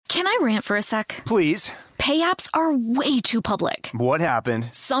Can I rant for a sec? Please. Pay apps are way too public. What happened?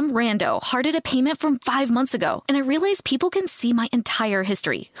 Some rando hearted a payment from 5 months ago, and I realized people can see my entire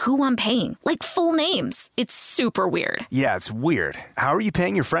history, who I'm paying, like full names. It's super weird. Yeah, it's weird. How are you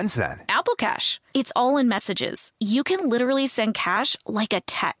paying your friends then? Apple Cash. It's all in messages. You can literally send cash like a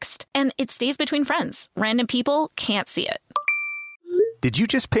text, and it stays between friends. Random people can't see it. Did you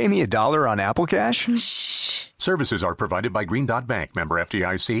just pay me $1 on Apple Cash? Shh. Services are provided by Green Dot Bank. Member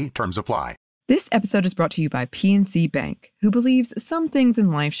FDIC. Terms apply. This episode is brought to you by PNC Bank, who believes some things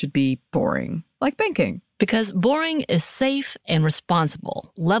in life should be boring, like banking. Because boring is safe and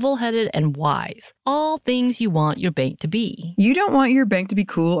responsible, level-headed and wise. All things you want your bank to be. You don't want your bank to be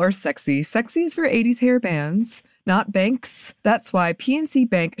cool or sexy. Sexy is for 80s hair bands, not banks. That's why PNC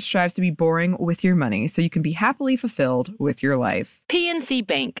Bank strives to be boring with your money so you can be happily fulfilled with your life. PNC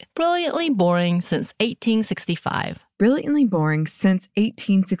Bank, brilliantly boring since 1865. Brilliantly Boring Since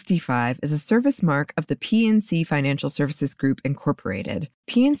 1865 is a service mark of the PNC Financial Services Group, Incorporated.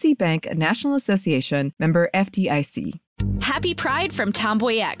 PNC Bank, a National Association, member FDIC. Happy Pride from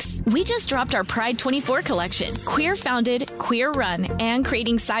Tomboy X. We just dropped our Pride 24 collection. Queer founded, queer run, and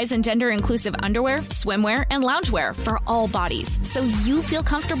creating size and gender inclusive underwear, swimwear, and loungewear for all bodies, so you feel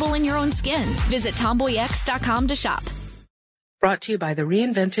comfortable in your own skin. Visit tomboyx.com to shop. Brought to you by the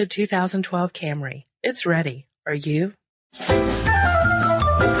reinvented 2012 Camry. It's ready. Are you?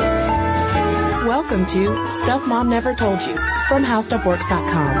 Welcome to Stuff Mom Never Told You from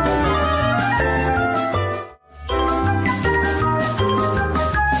HowStuffWorks.com.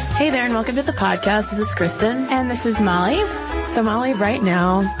 Hey there, and welcome to the podcast. This is Kristen. And this is Molly. So Molly, right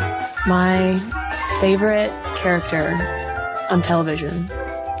now, my favorite character on television,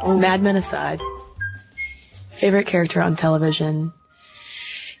 Mad Men aside, favorite character on television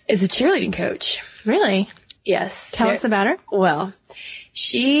is a cheerleading coach. Really? Yes. Tell us about her. Well,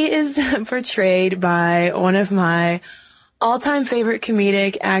 she is portrayed by one of my all-time favorite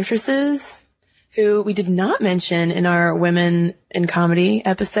comedic actresses who we did not mention in our Women in Comedy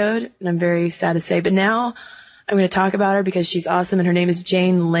episode, and I'm very sad to say, but now I'm going to talk about her because she's awesome, and her name is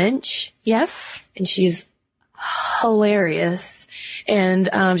Jane Lynch. Yes. And she's hilarious. And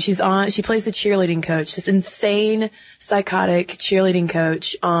she plays the cheerleading coach, this insane, psychotic cheerleading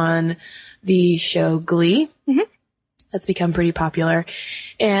coach on the show Glee. Mm-hmm. That's become pretty popular.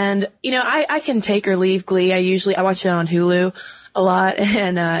 And, you know, I can take or leave Glee. I watch it on Hulu a lot,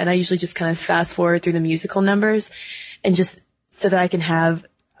 and I usually just kind of fast forward through the musical numbers, and just so that I can have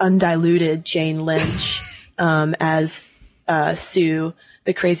undiluted Jane Lynch, as, Sue,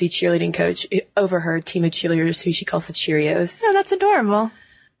 the crazy cheerleading coach, over her team of cheerleaders who she calls the Cheerios. Oh, that's adorable.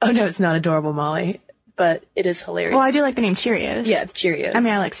 Oh no, it's not adorable, Molly. But it is hilarious. Well, I do like the name Cheerios. Yeah, it's Cheerios. I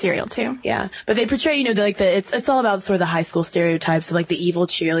mean, I like cereal too. Yeah. But they portray, you know, it's all about sort of the high school stereotypes of like the evil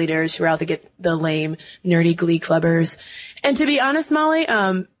cheerleaders who are out to get the lame, nerdy Glee clubbers. And to be honest, Molly,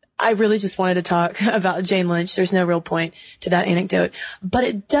 I really just wanted to talk about Jane Lynch. There's no real point to that anecdote, but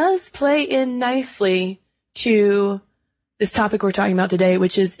it does play in nicely to this topic we're talking about today,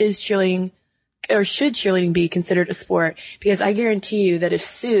 which is cheerleading, or should cheerleading be considered a sport? Because I guarantee you that if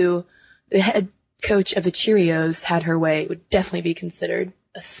Sue, the head coach of the Cheerios, had her way, it would definitely be considered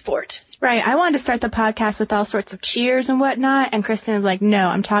a sport. Right. I wanted to start the podcast with all sorts of cheers and whatnot, and Kristen was like, no,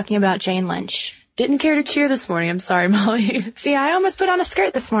 I'm talking about Jane Lynch. Didn't care to cheer this morning. I'm sorry, Molly. See, I almost put on a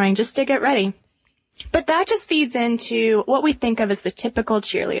skirt this morning just to get ready. But that just feeds into what we think of as the typical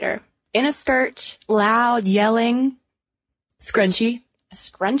cheerleader. In a skirt, loud, yelling. Scrunchy. A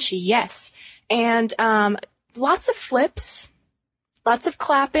scrunchy, yes. And lots of flips, lots of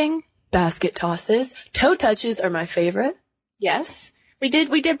clapping. Basket tosses. Toe touches are my favorite. Yes. We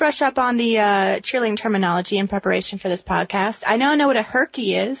did brush up on the cheerleading terminology in preparation for this podcast. I now know what a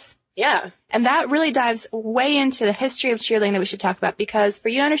herky is. Yeah. And that really dives way into the history of cheerleading that we should talk about, because for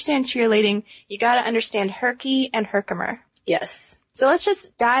you to understand cheerleading, you got to understand herky and herkimer. Yes. So let's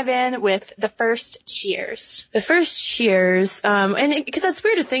just dive in with the first cheers. The first cheers, because that's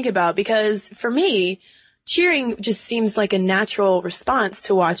weird to think about, because for me, cheering just seems like a natural response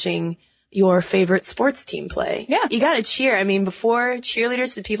to watching your favorite sports team play. Yeah. You gotta cheer. I mean, before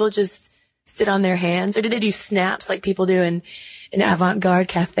cheerleaders, did people just sit on their hands, or did they do snaps like people do in avant-garde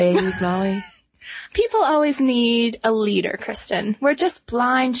cafes, Molly? People always need a leader, Kristen. We're just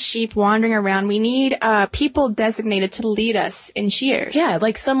blind sheep wandering around. We need people designated to lead us in cheers. Yeah,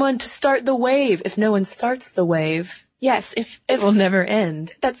 like someone to start the wave. If no one starts the wave, yes, if it will never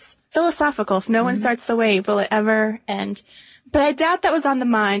end. That's philosophical. If no one starts the wave, will it ever end? But I doubt that was on the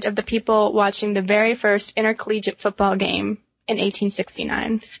mind of the people watching the very first intercollegiate football game in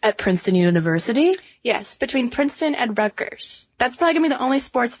 1869. At Princeton University? Yes, between Princeton and Rutgers. That's probably going to be the only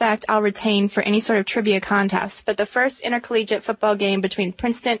sports fact I'll retain for any sort of trivia contest, but the first intercollegiate football game between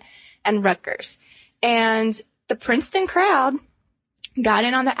Princeton and Rutgers. And the Princeton crowd got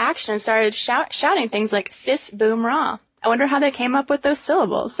in on the action and started shouting things like sis, boom, rah. I wonder how they came up with those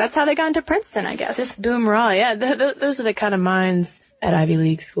syllables. That's how they got into Princeton, I guess. Sis, boom, rah. Yeah, those are the kind of minds at Ivy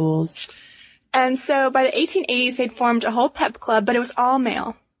League schools. And so by the 1880s, they'd formed a whole pep club, but it was all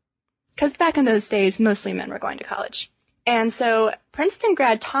male. Because back in those days, mostly men were going to college. And so Princeton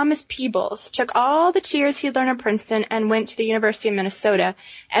grad Thomas Peebles took all the cheers he'd learned at Princeton and went to the University of Minnesota.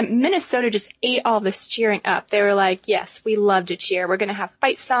 And Minnesota just ate all this cheering up. They were like, yes, we love to cheer. We're going to have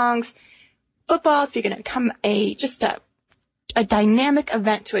fight songs. Football's going to become a dynamic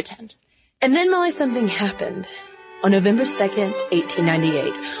event to attend. And then, Molly, something happened. On November 2nd,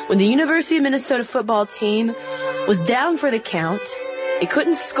 1898, when the University of Minnesota football team was down for the count, they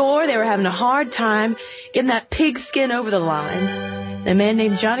couldn't score, they were having a hard time getting that pigskin over the line, and a man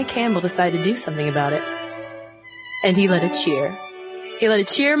named Johnny Campbell decided to do something about it. And he led a cheer. He led a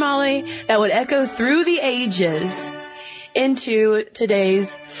cheer, Molly, that would echo through the ages into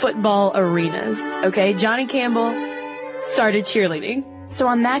today's football arenas. Okay, Johnny Campbell started cheerleading. So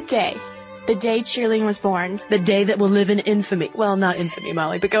on that day, the day cheerleading was born. The day that will live in infamy. Well, not infamy,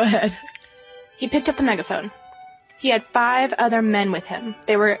 Molly, but go ahead. He picked up the megaphone. He had 5 other men with him.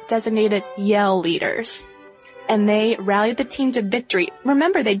 They were designated yell leaders. And they rallied the team to victory.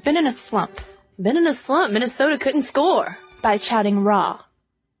 Remember, they'd been in a slump. Minnesota couldn't score. By shouting rah,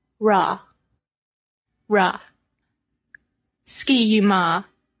 rah, rah. Ski you ma.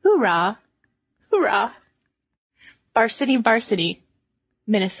 Hoorah, hoorah. Varsity, varsity,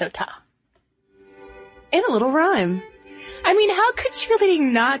 Minnesota. And a little rhyme. I mean, how could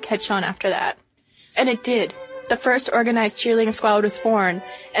cheerleading not catch on after that? And it did. The first organized cheerleading squad was born,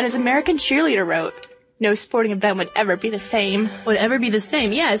 and as American Cheerleader wrote, no sporting event would ever be the same.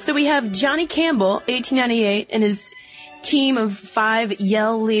 Yeah, so we have Johnny Campbell, 1898, and his team of 5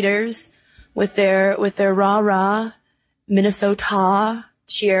 yell leaders with their rah-rah, Minnesota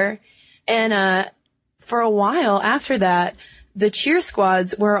cheer. And for a while after that, the cheer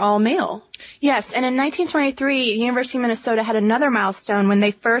squads were all male. Yes, and in 1923, the University of Minnesota had another milestone when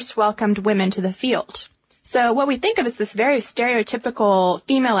they first welcomed women to the field. So what we think of as this very stereotypical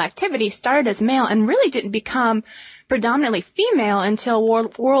female activity started as male and really didn't become predominantly female until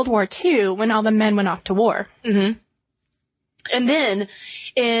World War II, when all the men went off to war. Mm-hmm. And then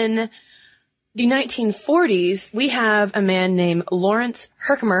in the 1940s, we have a man named Lawrence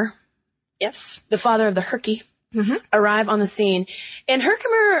Herkimer. Yes. The father of the Herky. Mm-hmm. Arrive on the scene. And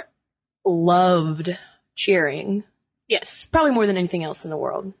Herkimer loved cheering. Yes. Probably more than anything else in the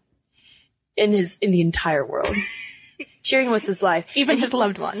world. In the entire world. Cheering was his life. Even his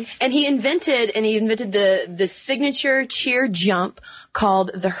loved ones. And he invented the signature cheer jump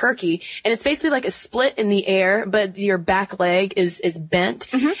called the Herky. And it's basically like a split in the air, but your back leg is bent.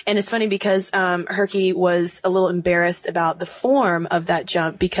 Mm-hmm. And it's funny because, Herky was a little embarrassed about the form of that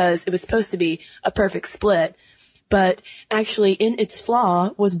jump because it was supposed to be a perfect split. But actually in its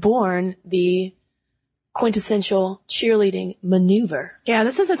flaw was born the quintessential cheerleading maneuver. Yeah,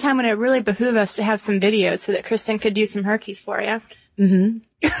 this is a time when it really behooved us to have some videos so that Kristen could do some Herkies for you.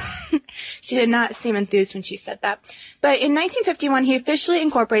 Mm-hmm. She did not seem enthused when she said that. But in 1951, he officially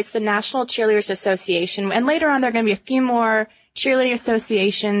incorporates the National Cheerleaders Association, and later on there are going to be a few more cheerleading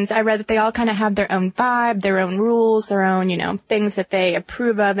associations. I read that they all kind of have their own vibe, their own rules, their own, things that they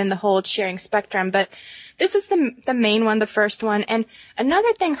approve of in the whole cheering spectrum. But this is the main one, the first one. And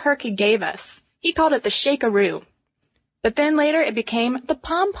another thing Herky gave us, he called it the shakaroo. But then later it became the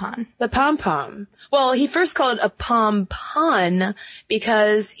pom-pom. The pom-pom. Well, he first called it a pom-pon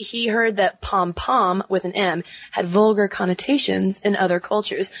because he heard that pom-pom with an M had vulgar connotations in other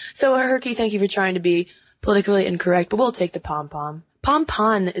cultures. So, Herky, thank you for trying to be politically incorrect, but we'll take the pom-pom.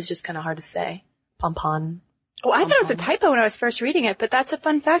 Pom-pon is just kind of hard to say. Pom-pon. Oh, I thought it was a typo when I was first reading it, but that's a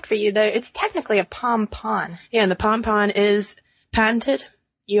fun fact for you. It's technically a pom-pon. Yeah, and the pom-pon is patented,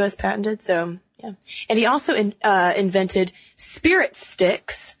 U.S. patented, so... Yeah. And he also invented spirit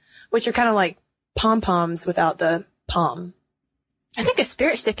sticks, which are kind of like pom-poms without the pom. I think a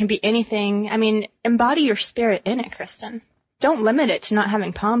spirit stick can be anything. I mean, embody your spirit in it, Kristen. Don't limit it to not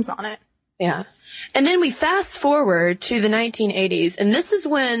having poms on it. Yeah. And then we fast forward to the 1980s, and this is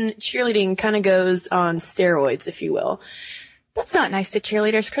when cheerleading kind of goes on steroids, if you will. That's not nice to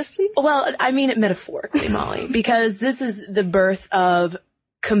cheerleaders, Kristen. Well, I mean it metaphorically, Molly, because this is the birth of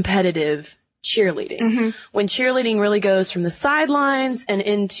competitive cheerleading. Mm-hmm. When cheerleading really goes from the sidelines and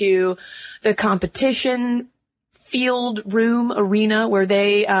into the competition field room arena where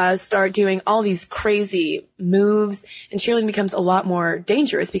they start doing all these crazy moves, and cheerleading becomes a lot more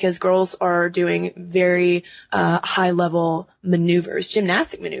dangerous because girls are doing very high level maneuvers,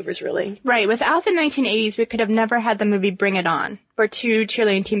 gymnastic maneuvers, really. Right. Without the 1980s, we could have never had the movie Bring It On, where two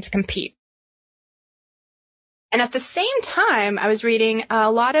cheerleading teams compete. And at the same time, I was reading a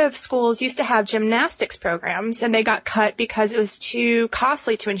lot of schools used to have gymnastics programs, and they got cut because it was too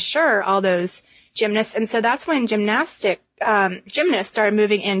costly to insure all those gymnasts. And so that's when gymnasts started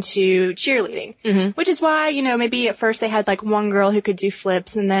moving into cheerleading, which is why, maybe at first they had like one girl who could do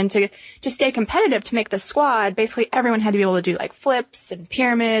flips, and then to stay competitive, to make the squad, basically everyone had to be able to do like flips and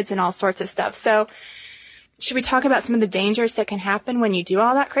pyramids and all sorts of stuff. So should we talk about some of the dangers that can happen when you do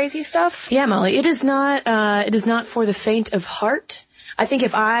all that crazy stuff? Yeah, Molly, it is not for the faint of heart. I think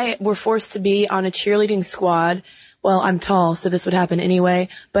if I were forced to be on a cheerleading squad, well, I'm tall, so this would happen anyway,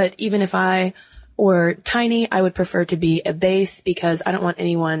 but even if I were tiny, I would prefer to be a base because I don't want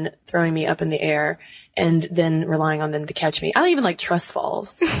anyone throwing me up in the air and then relying on them to catch me. I don't even like trust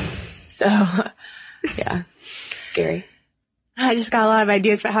falls. So, yeah, scary. I just got a lot of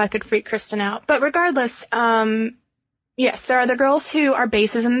ideas about how I could freak Kristen out. But regardless, yes, there are the girls who are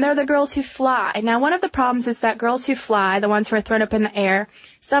bases, and there are the girls who fly. Now, one of the problems is that girls who fly, the ones who are thrown up in the air,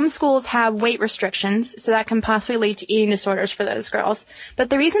 some schools have weight restrictions, so that can possibly lead to eating disorders for those girls. But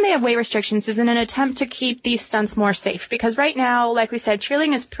the reason they have weight restrictions is in an attempt to keep these stunts more safe. Because right now, like we said,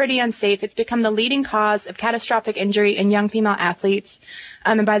 cheerleading is pretty unsafe. It's become the leading cause of catastrophic injury in young female athletes.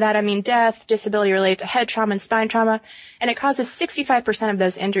 And by that I mean death, disability related to head trauma and spine trauma. And it causes 65% of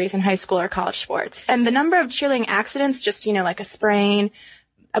those injuries in high school or college sports. And the number of cheerleading accidents, just, like a sprain,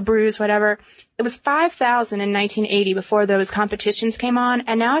 a bruise, whatever, it was 5,000 in 1980 before those competitions came on.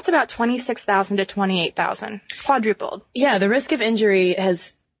 And now it's about 26,000 to 28,000. It's quadrupled. Yeah, the risk of injury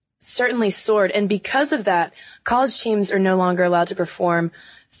has certainly soared. And because of that, college teams are no longer allowed to perform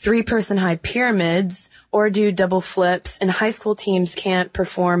 3-person high pyramids or do double flips, and high school teams can't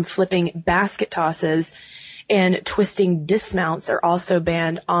perform flipping basket tosses, and twisting dismounts are also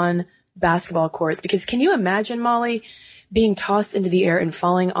banned on basketball courts. Because can you imagine, Molly, being tossed into the air and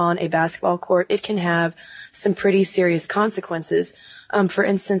falling on a basketball court? It can have some pretty serious consequences. For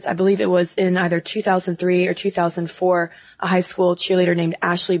instance, I believe it was in either 2003 or 2004, a high school cheerleader named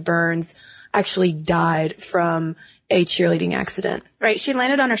Ashley Burns actually died from a cheerleading accident. Right. She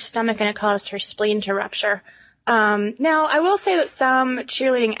landed on her stomach and it caused her spleen to rupture. Now, I will say that some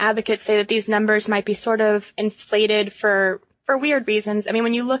cheerleading advocates say that these numbers might be sort of inflated for weird reasons. I mean,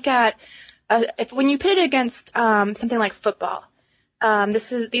 when you look at, when you put it against, something like football,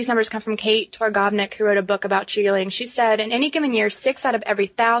 these numbers come from Kate Torgovnik, who wrote a book about cheerleading. She said, in any given year, 6 out of every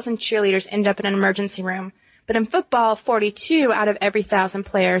 1,000 cheerleaders end up in an emergency room. But in football, 42 out of every 1,000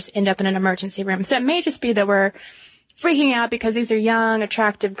 players end up in an emergency room. So it may just be that we're freaking out because these are young,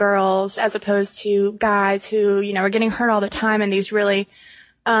 attractive girls, as opposed to guys who, are getting hurt all the time in these really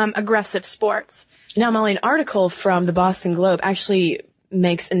aggressive sports. Now, Molly, an article from the Boston Globe actually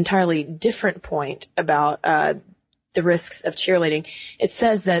makes an entirely different point about the risks of cheerleading. It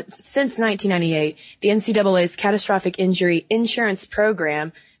says that since 1998, the NCAA's catastrophic injury insurance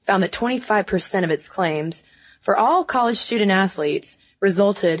program found that 25% of its claims for all college student athletes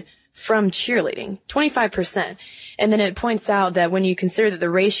resulted from cheerleading, 25%. And then it points out that when you consider that the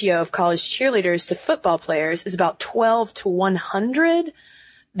ratio of college cheerleaders to football players is about 12 to 100,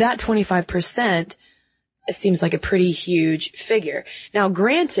 that 25% seems like a pretty huge figure. Now,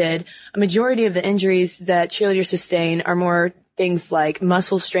 granted, a majority of the injuries that cheerleaders sustain are more things like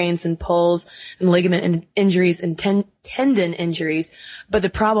muscle strains and pulls and ligament injuries and tendon injuries. But the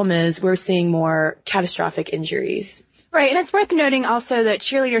problem is we're seeing more catastrophic injuries. Right, and it's worth noting also that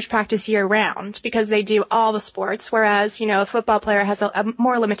cheerleaders practice year-round because they do all the sports, whereas, a football player has a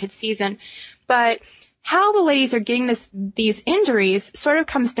more limited season. But how the ladies are getting these injuries sort of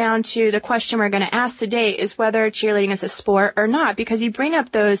comes down to the question we're going to ask today is whether cheerleading is a sport or not, because you bring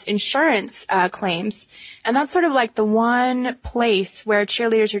up those insurance claims, and that's sort of like the one place where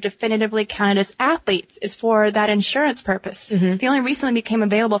cheerleaders are definitively counted as athletes is for that insurance purpose. They only recently became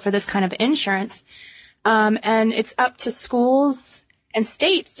available for this kind of insurance. And it's up to schools and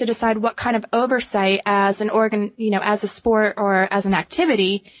states to decide what kind of oversight as an organ, as a sport or as an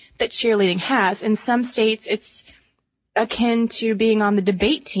activity that cheerleading has. In some states, it's akin to being on the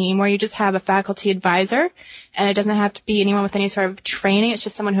debate team where you just have a faculty advisor, and it doesn't have to be anyone with any sort of training. It's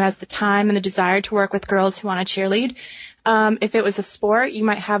just someone who has the time and the desire to work with girls who want to cheerlead. If it was a sport, you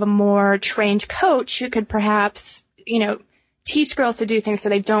might have a more trained coach who could perhaps, teach girls to do things so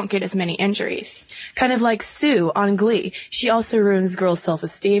they don't get as many injuries. Kind of like Sue on Glee. She also ruins girls'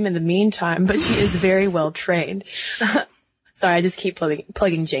 self-esteem in the meantime, but she is very well trained. Sorry, I just keep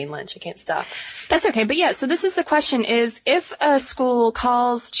plugging Jane Lynch. I can't stop. That's okay. But yeah, so this is the question is, if a school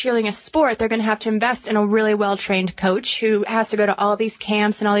calls cheerleading a sport, they're going to have to invest in a really well-trained coach who has to go to all these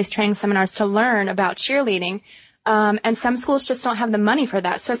camps and all these training seminars to learn about cheerleading. And some schools just don't have the money for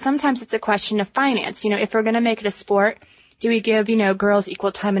that. So sometimes it's a question of finance. If we're going to make it a sport, do we give, girls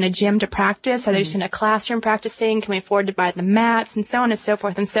equal time in a gym to practice? Are they just in a classroom practicing? Can we afford to buy the mats and so on and so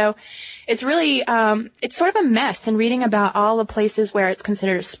forth? And so it's really, it's sort of a mess in reading about all the places where it's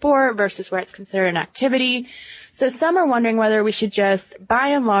considered a sport versus where it's considered an activity. So some are wondering whether we should just, by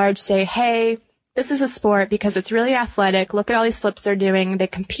and large, say, hey, this is a sport because it's really athletic. Look at all these flips they're doing. They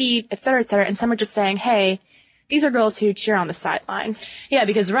compete, et cetera, et cetera. And some are just saying, hey, these are girls who cheer on the sideline. Yeah,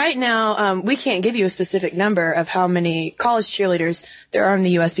 because right now, we can't give you a specific number of how many college cheerleaders there are in the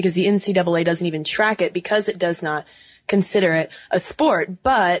U.S. because the NCAA doesn't even track it because it does not consider it a sport.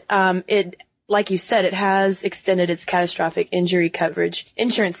 But, it, like you said, it has extended its catastrophic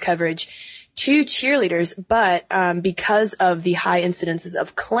insurance coverage to cheerleaders. But, because of the high incidences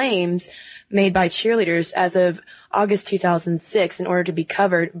of claims made by cheerleaders as of August 2006, in order to be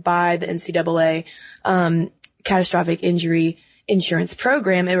covered by the NCAA, catastrophic injury insurance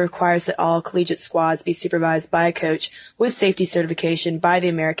program, it requires that all collegiate squads be supervised by a coach with safety certification by the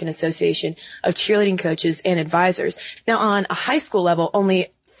American Association of Cheerleading Coaches and Advisors. Now, on a high school level,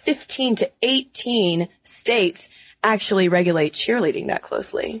 only 15 to 18 states actually regulate cheerleading that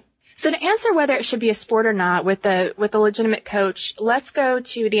closely. So to answer whether it should be a sport or not with a legitimate coach, let's go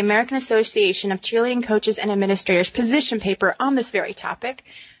to the American Association of Cheerleading Coaches and Administrators position paper on this very topic.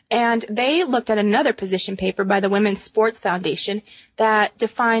 And they looked at another position paper by the Women's Sports Foundation that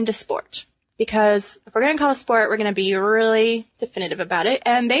defined a sport. Because if we're going to call it a sport, we're going to be really definitive about it.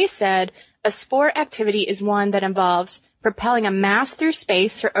 And they said a sport activity is one that involves propelling a mass through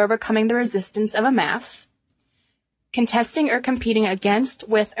space or overcoming the resistance of a mass, contesting or competing against,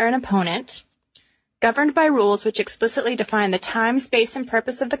 with, or an opponent, governed by rules which explicitly define the time, space, and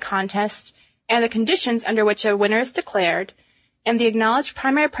purpose of the contest, and the conditions under which a winner is declared, and the acknowledged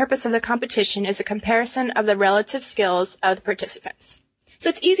primary purpose of the competition is a comparison of the relative skills of the participants. So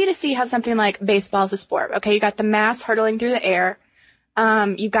it's easy to see how something like baseball is a sport. Okay, you got the mass hurtling through the air.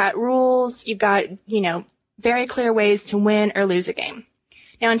 You've got rules. You've got, very clear ways to win or lose a game.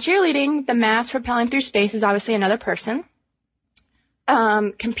 Now in cheerleading, the mass propelling through space is obviously another person.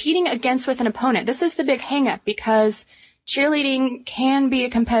 Competing against with an opponent. This is the big hang-up because cheerleading can be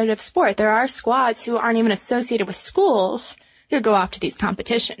a competitive sport. There are squads who aren't even associated with schools who go off to these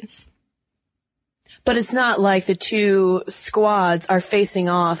competitions. But it's not like the two squads are facing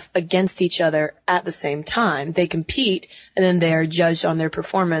off against each other at the same time. They compete, and then they're judged on their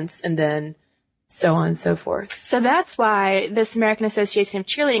performance, and then so on and so forth. So that's why this American Association of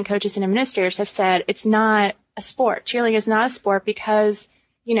Cheerleading Coaches and Administrators has said it's not a sport. Cheerleading is not a sport because,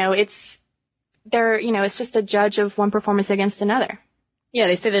 it's just a judge of one performance against another. Yeah,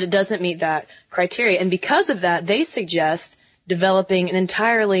 they say that it doesn't meet that criteria. And because of that, they suggest developing an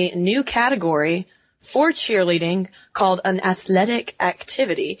entirely new category for cheerleading called an athletic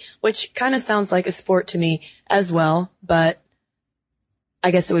activity, which kind of sounds like a sport to me as well, but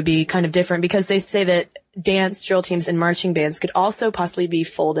I guess it would be kind of different because they say that dance, drill teams, and marching bands could also possibly be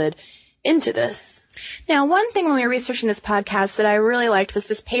folded into this. Now, one thing when we were researching this podcast that I really liked was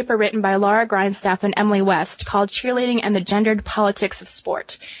this paper written by Laura Grindstaff and Emily West called Cheerleading and the Gendered Politics of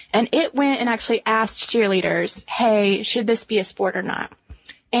Sport. And it went and actually asked cheerleaders, hey, should this be a sport or not?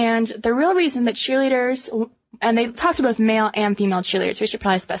 And the real reason that cheerleaders, and they talked to both male and female cheerleaders, we should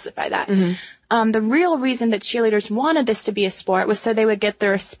probably specify that. Mm-hmm. The real reason that cheerleaders wanted this to be a sport was so they would get the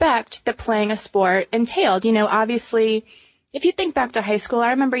respect that playing a sport entailed. Obviously, if you think back to high school, I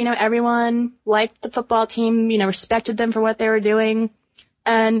remember, everyone liked the football team, respected them for what they were doing.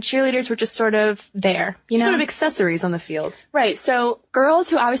 And cheerleaders were just sort of there, Sort of accessories on the field. Right. So girls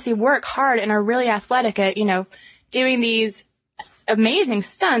who obviously work hard and are really athletic at, doing these amazing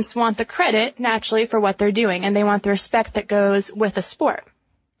stunts want the credit naturally for what they're doing. And they want the respect that goes with a sport.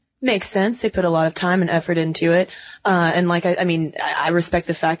 Makes sense. They put a lot of time and effort into it. And I respect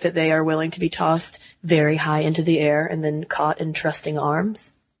the fact that they are willing to be tossed very high into the air and then caught in trusting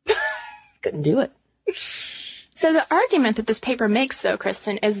arms. Couldn't do it. So the argument that this paper makes, though,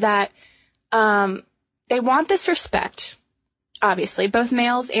 Kristen, is that they want this respect. Obviously, both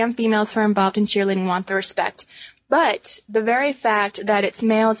males and females who are involved in cheerleading want the respect. But the very fact that it's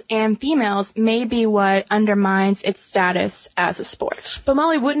males and females may be what undermines its status as a sport. But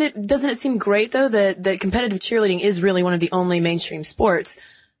Molly, doesn't it seem great though that competitive cheerleading is really one of the only mainstream sports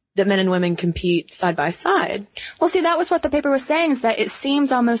that men and women compete side by side? Well, see, that was what the paper was saying, is that it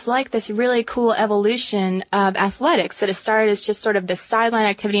seems almost like this really cool evolution of athletics, that it started as just sort of this sideline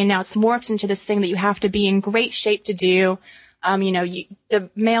activity, and now it's morphed into this thing that you have to be in great shape to do. The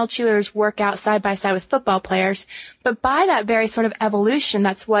male cheerleaders work out side by side with football players, but by that very sort of evolution,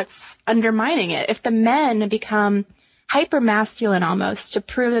 that's what's undermining it. If the men become hyper-masculine almost to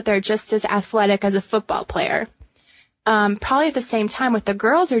prove that they're just as athletic as a football player, probably at the same time what the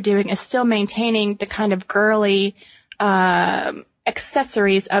girls are doing is still maintaining the kind of girly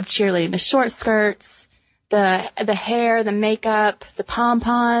accessories of cheerleading, the short skirts, the hair, the makeup, the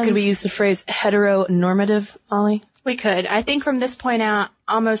pom-poms. Could we use the phrase heteronormative, Molly? We could. I think from this point out,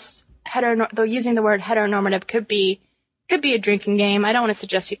 almost though using the word heteronormative could be a drinking game. I don't want to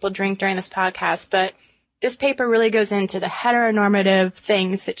suggest people drink during this podcast, but this paper really goes into the heteronormative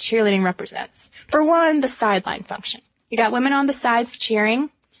things that cheerleading represents. For one, the sideline function. You got women on the sides cheering,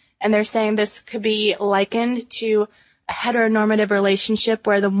 and they're saying this could be likened to a heteronormative relationship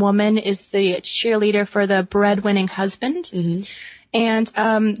where the woman is the cheerleader for the breadwinning husband. Mm-hmm. And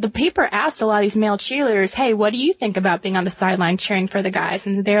the paper asked a lot of these male cheerleaders, hey, what do you think about being on the sideline cheering for the guys?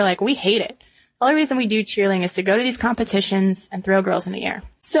 And they're like, we hate it. The only reason we do cheerleading is to go to these competitions and throw girls in the air.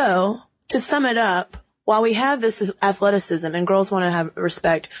 So, to sum it up, while we have this athleticism and girls want to have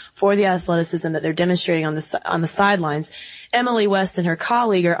respect for the athleticism that they're demonstrating on the sidelines, Emily West and her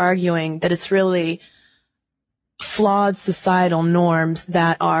colleague are arguing that it's really flawed societal norms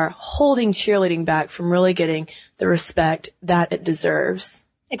that are holding cheerleading back from really getting the respect that it deserves.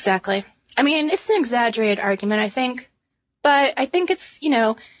 Exactly. I mean, it's an exaggerated argument, I think. But I think it's,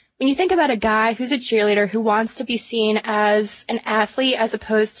 when you think about a guy who's a cheerleader who wants to be seen as an athlete as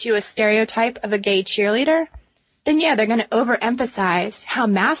opposed to a stereotype of a gay cheerleader, then yeah, they're going to overemphasize how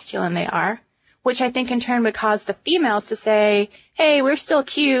masculine they are, which I think in turn would cause the females to say, hey, we're still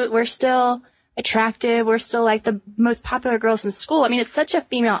cute, we're still attractive, we're still like the most popular girls in school. I mean, it's such a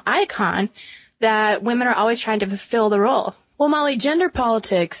female icon that women are always trying to fulfill the role. Well, Molly, gender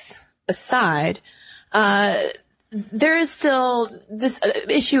politics aside, there is still this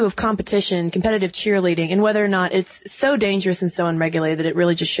issue of competition, competitive cheerleading, and whether or not it's so dangerous and so unregulated that it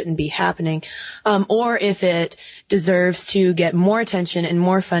really just shouldn't be happening, or if it deserves to get more attention and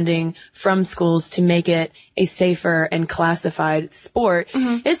more funding from schools to make it a safer and classified sport,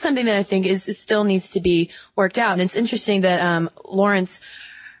 is something that I think is still needs to be worked out. And it's interesting that Lawrence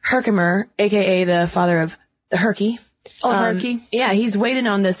Herkimer, aka the father of the Herky, Herky. Yeah, he's weighed in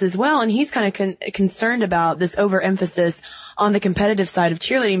on this as well, and he's kind of concerned about this overemphasis on the competitive side of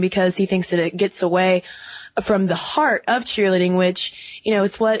cheerleading because he thinks that it gets away from the heart of cheerleading, which,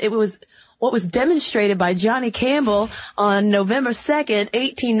 it's what was demonstrated by Johnny Campbell on November 2nd,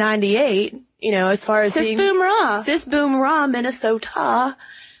 1898, as far as Sis Boom Rah. Sis Boom Rah, Minnesota.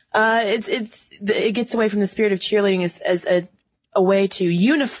 It gets away from the spirit of cheerleading as a way to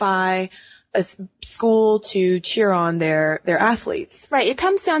unify a school to cheer on their athletes. Right. It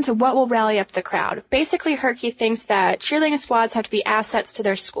comes down to what will rally up the crowd. Basically, Herky thinks that cheerleading squads have to be assets to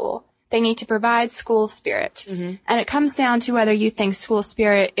their school. They need to provide school spirit. Mm-hmm. And it comes down to whether you think school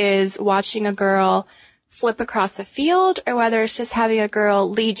spirit is watching a girl flip across a field or whether it's just having a girl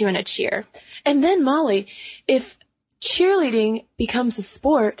lead you in a cheer. And then, Molly, if cheerleading becomes a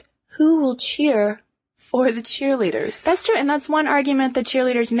sport, who will cheer for the cheerleaders? That's true, and that's one argument the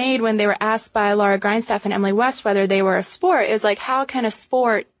cheerleaders made when they were asked by Laura Grindstaff and Emily West whether they were a sport, is like, how can a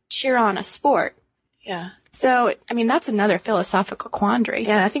sport cheer on a sport? Yeah. So, I mean, that's another philosophical quandary.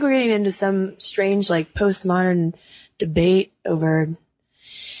 Yeah, I think we're getting into some strange, postmodern debate over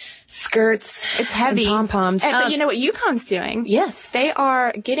skirts. It's heavy. And pom-poms. But you know what UConn's doing? Yes. They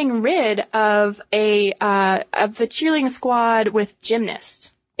are getting rid of the cheerleading squad with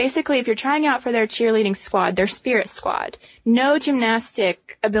gymnasts. Basically, if you're trying out for their cheerleading squad, their spirit squad, no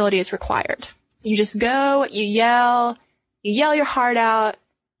gymnastic ability is required. You just go, you yell your heart out,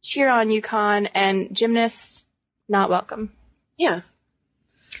 cheer on UConn, and gymnasts, not welcome. Yeah.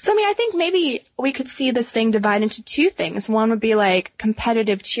 So, I mean, I think maybe we could see this thing divide into two things. One would be like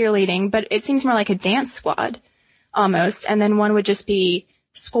competitive cheerleading, but it seems more like a dance squad, almost. And then one would just be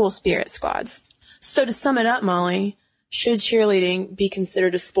school spirit squads. So to sum it up, Molly, should cheerleading be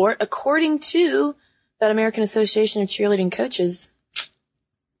considered a sport? According to that American Association of Cheerleading Coaches,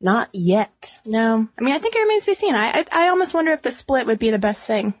 not yet. No. I mean, I think it remains to be seen. I almost wonder if the split would be the best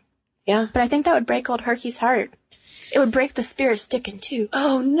thing. Yeah. But I think that would break old Herky's heart. It would break the spirit sticking, too.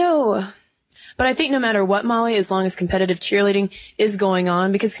 Oh, no. But I think no matter what, Molly, as long as competitive cheerleading is going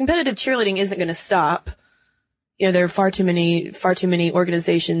on, because competitive cheerleading isn't going to stop. You know, there are far too many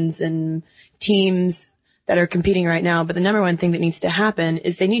organizations and teams that are competing right now. But the number one thing that needs to happen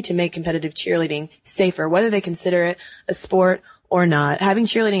is they need to make competitive cheerleading safer, whether they consider it a sport or not. Having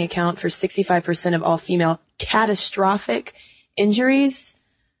cheerleading account for 65% of all female catastrophic injuries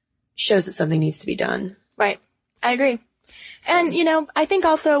shows that something needs to be done. Right. I agree. And, you know, I think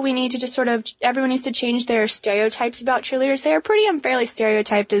also we need to just everyone needs to change their stereotypes about cheerleaders. They are pretty unfairly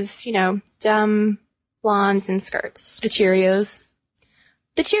stereotyped as, you know, dumb blondes in skirts. The Cheerios.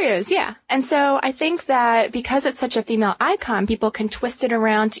 The Cheerios, yeah. And so I think that because it's such a female icon, people can twist it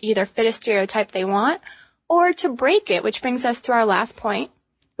around to either fit a stereotype they want or to break it, which brings us to our last point,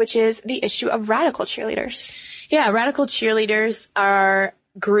 which is the issue of radical cheerleaders. Yeah, radical cheerleaders are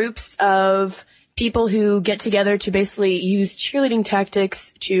groups of people who get together to basically use cheerleading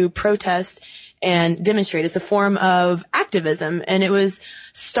tactics to protest and demonstrate. It's a form of activism, and it was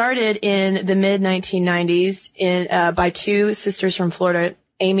started in the mid-1990s by two sisters from Florida,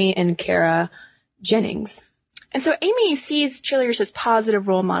 Amy and Kara Jennings. And so Amy sees cheerleaders as positive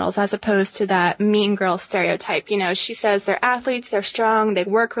role models as opposed to that mean girl stereotype. You know, she says they're athletes, they're strong, they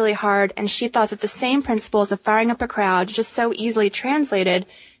work really hard, and she thought that the same principles of firing up a crowd just so easily translated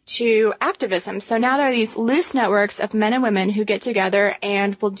to activism. So now there are these loose networks of men and women who get together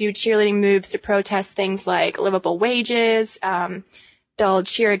and will do cheerleading moves to protest things like livable wages. They'll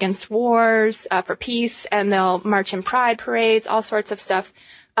cheer against wars, for peace, and they'll march in pride parades, all sorts of stuff.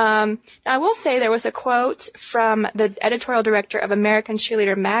 Now I will say there was a quote from the editorial director of American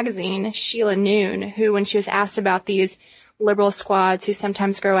Cheerleader magazine, Sheila Noon, who, when she was asked about these liberal squads who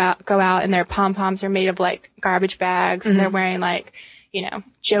sometimes go out and their pom-poms are made of like garbage bags and they're wearing like, you know,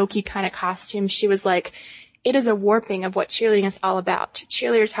 jokey kind of costumes, she was like, it is a warping of what cheerleading is all about.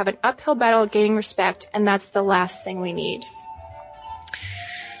 Cheerleaders have an uphill battle gaining respect, and that's the last thing we need.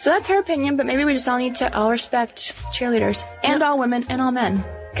 So that's her opinion, but maybe we just all need to all respect cheerleaders and all women and all men.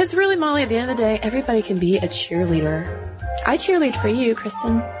 Because really, Molly, at the end of the day, everybody can be a cheerleader. I cheerlead for you,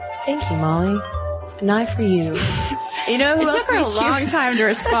 Kristen. Thank you, Molly. And I for you. You know who else took her a long time to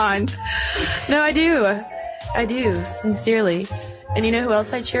respond. No, I do. I do, sincerely. And you know who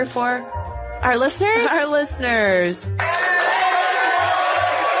else I cheer for? Our listeners? Our listeners.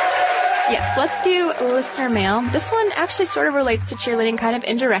 Yes, let's do listener mail. This one actually sort of relates to cheerleading kind of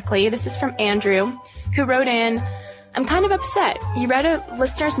indirectly. This is from Andrew, who wrote in, I'm kind of upset. You read a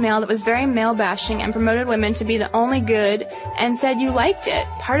listener's mail that was very male-bashing and promoted women to be the only good and said you liked it.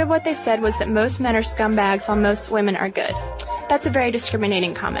 Part of what they said was that most men are scumbags while most women are good. That's a very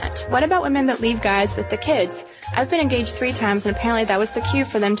discriminating comment. What about women that leave guys with the kids? I've been engaged 3 times and apparently that was the cue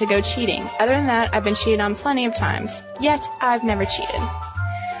for them to go cheating. Other than that, I've been cheated on plenty of times. Yet, I've never cheated.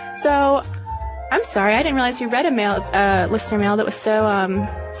 So, I'm sorry, I didn't realize you read a listener mail that was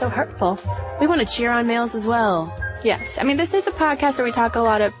so hurtful. We want to cheer on males as well. Yes. I mean, this is a podcast where we talk a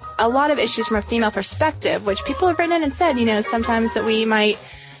lot of issues from a female perspective, which people have written in and said, you know, sometimes that we might,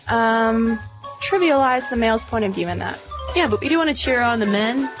 trivialize the male's point of view in that. Yeah, but we do want to cheer on the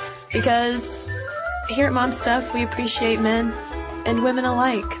men because here at Mom Stuff, we appreciate men and women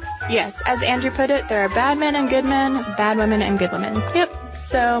alike. Yes. As Andrew put it, there are bad men and good men, bad women and good women. Yep.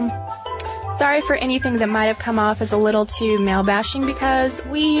 So, sorry for anything that might have come off as a little too male bashing because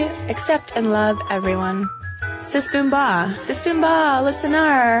we accept and love everyone. Sis boom ba. Sis boom ba,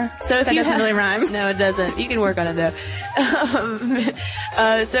 listener. So if that doesn't really rhyme. No, it doesn't. You can work on it though.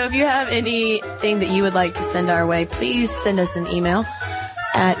 So if you have anything that you would like to send our way, please send us an email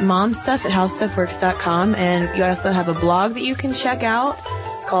at momstuff@howstuffworks.com. And you also have a blog that you can check out.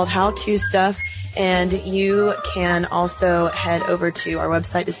 It's called How To Stuff. And you can also head over to our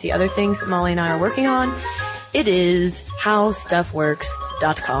website to see other things that Molly and I are working on. It is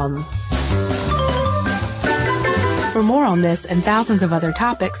howstuffworks.com. For more on this and thousands of other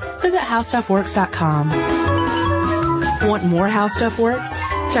topics, visit howstuffworks.com. Want more How Stuff Works?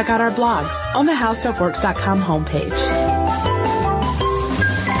 Check out our blogs on the howstuffworks.com homepage.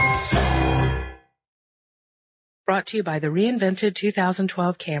 Brought to you by the reinvented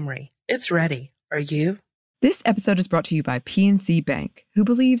 2012 Camry. It's ready. Are you? This episode is brought to you by PNC Bank, who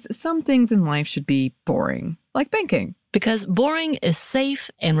believes some things in life should be boring, like banking. Because boring is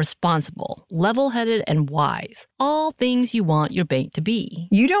safe and responsible, level-headed and wise. All things you want your bank to be.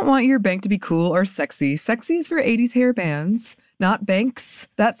 You don't want your bank to be cool or sexy. Sexy is for 80s hair bands, not banks.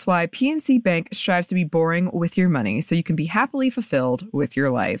 That's why PNC Bank strives to be boring with your money so you can be happily fulfilled with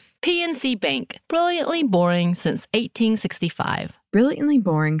your life. PNC Bank, brilliantly boring since 1865. Brilliantly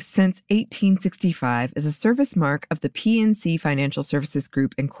Boring Since 1865 is a service mark of the PNC Financial Services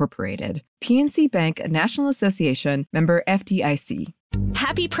Group, Incorporated. PNC Bank, a National Association, member FDIC.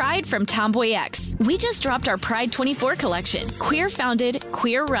 Happy Pride from Tomboy X. We just dropped our Pride 24 collection. Queer founded,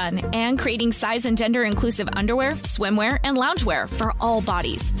 queer run, and creating size and gender inclusive underwear, swimwear, and loungewear for all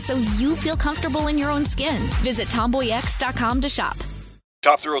bodies so you feel comfortable in your own skin. Visit tomboyx.com to shop.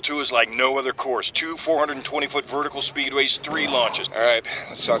 Top Thrill 2 is like no other course. 2 420-foot vertical speedways, 3 launches. All right,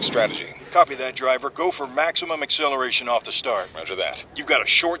 let's talk strategy. Copy that, driver. Go for maximum acceleration off the start. Roger that. You've got a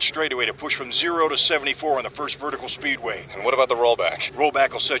short straightaway to push from 0 to 74 on the first vertical speedway. And what about the rollback?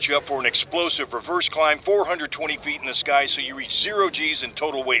 Rollback will set you up for an explosive reverse climb 420 feet in the sky so you reach 0 G's in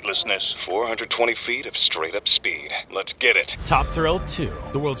total weightlessness. 420 feet of straight-up speed. Let's get it. Top Thrill 2,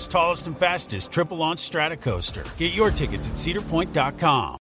 the world's tallest and fastest triple-launch strata coaster. Get your tickets at cedarpoint.com.